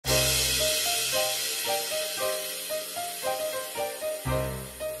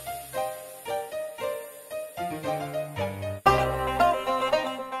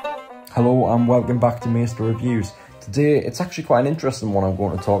Hello and welcome back to Mayster Reviews. Today it's actually quite an interesting one I'm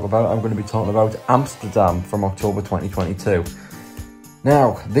going to talk about. I'm going to be talking about Amsterdam from October 2022.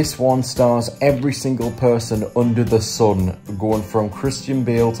 Now, this one stars every single person under the sun, going from Christian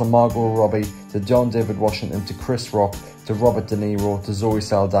Bale to Margot Robbie to John David Washington to Chris Rock to Robert De Niro to Zoe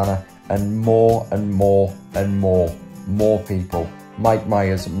Saldana and more and more and more people. Mike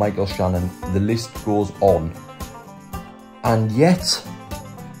Myers, Michael Shannon, the list goes on. And yet,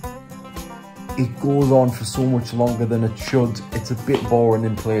 it goes on for so much longer than it should. It's a bit boring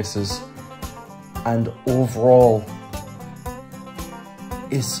in places, and overall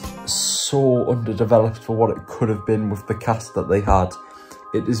is so underdeveloped for what it could have been with the cast that they had.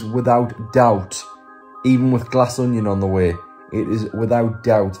 It is without doubt, even with Glass Onion on the way, it is without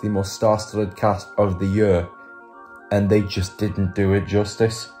doubt the most star-studded cast of the year, and they just didn't do it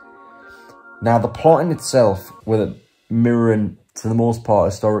justice. Now, the plot in itself, with it mirroring to the most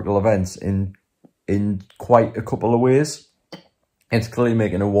part historical events in quite a couple of ways, it's clearly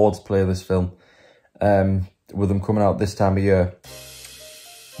making awards play, this film, with them coming out this time of year.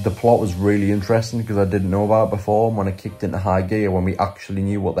 The plot was really interesting because I didn't know about it before, and when it kicked into high gear, when we actually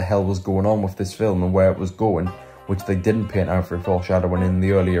knew what the hell was going on with this film and where it was going, which they didn't paint out for foreshadowing in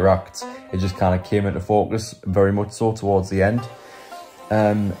the earlier acts, it just kind of came into focus, very much so towards the end.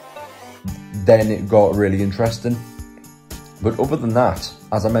 Then it got really interesting. But other than that,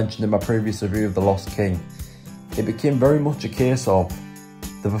 as I mentioned in my previous review of The Lost King, it became very much a case of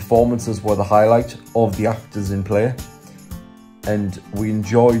the performances were the highlight of the actors in play. And we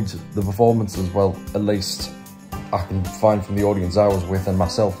enjoyed the performances, well, at least I can find from the audience I was with, and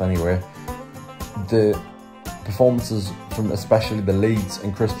myself anyway. The performances from especially the leads,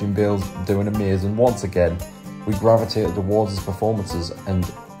 and Christian Bale's doing amazing. Once again, we gravitated towards his performances and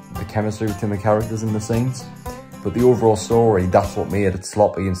the chemistry between the characters in the scenes. But the overall story, that's what made it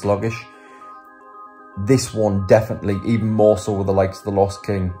sloppy and sluggish. This one definitely, even more so with the likes of The Lost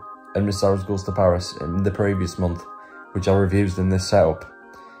King and Miss Cyrus Goes to Paris in the previous month, which I reviewed in this setup.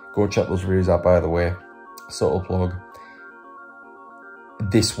 Go check those reviews out, by the way. Subtle plug.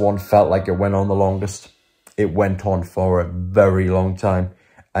 This one felt like it went on the longest. It went on for a very long time,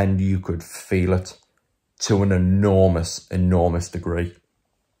 and you could feel it to an enormous degree.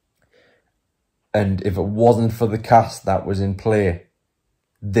 And if it wasn't for the cast that was in play,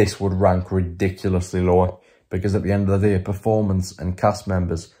 this would rank ridiculously lower. Because at the end of the day, performance and cast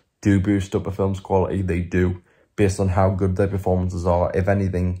members do boost up a film's quality. They do, based on how good their performances are. If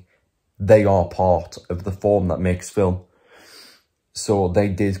anything, they are part of the form that makes film. So they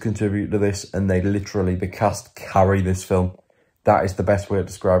did contribute to this, and they literally, the cast carry this film. That is the best way to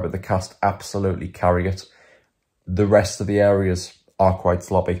describe it. The cast absolutely carry it. The rest of the areas are quite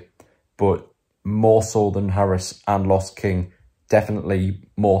sloppy, but more so than Harris and Lost King, definitely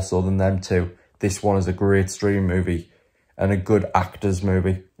more so than them two. This one is a great stream movie and a good actors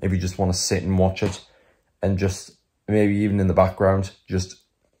movie if you just want to sit and watch it and just maybe even in the background just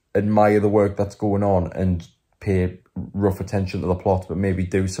admire the work that's going on and pay rough attention to the plot, but maybe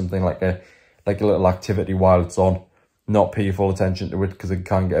do something like a little activity while it's on. Not pay your full attention to it because it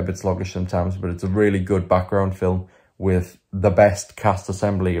can get a bit sluggish sometimes, but it's a really good background film with the best cast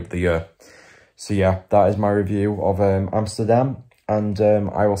assembly of the year. So yeah, that is my review of Amsterdam, and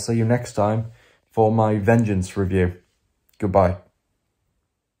I will see you next time for my Vengeance review. Goodbye.